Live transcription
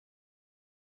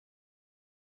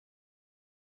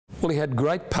Well, he had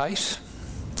great pace.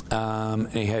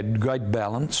 He had great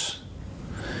balance.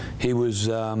 He was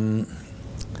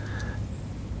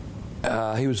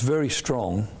very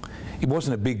strong. He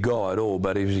wasn't a big guy at all,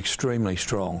 but he was extremely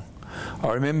strong.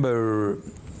 I remember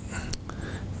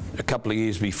a couple of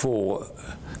years before,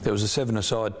 there was a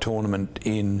seven-a-side tournament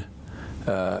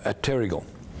at Terrigal,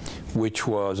 which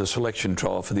was a selection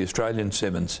trial for the Australian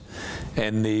Sevens,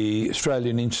 and the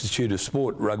Australian Institute of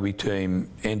Sport rugby team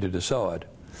entered a side.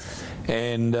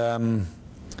 And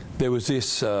there was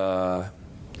this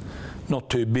not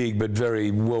too big but very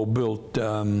well-built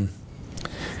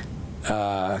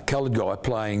coloured guy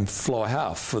playing fly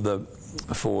half for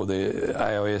the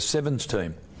AIS Sevens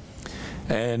team.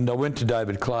 And I went to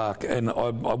David Clark and I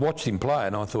watched him play,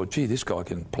 and I thought, gee, this guy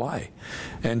can play.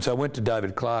 And so I went to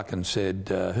David Clark and said,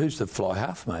 who's the fly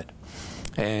half, mate?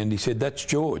 And he said, that's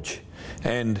George.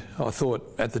 And I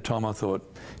thought, at the time I thought,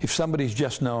 if somebody's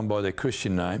just known by their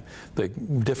Christian name, they've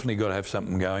definitely got to have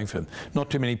something going for them. Not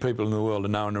too many people in the world are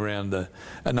known around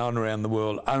the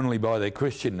world only by their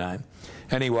Christian name.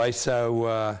 Anyway,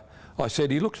 so I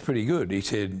said, he looks pretty good. He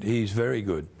said, he's very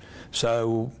good.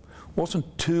 So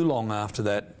wasn't too long after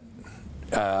that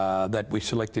that we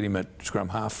selected him at scrum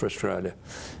half for Australia,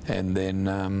 and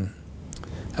then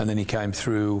he came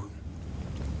through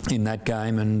in that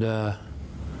game and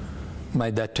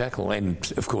made that tackle,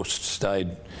 and of course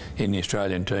stayed in the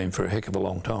Australian team for a heck of a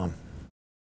long time.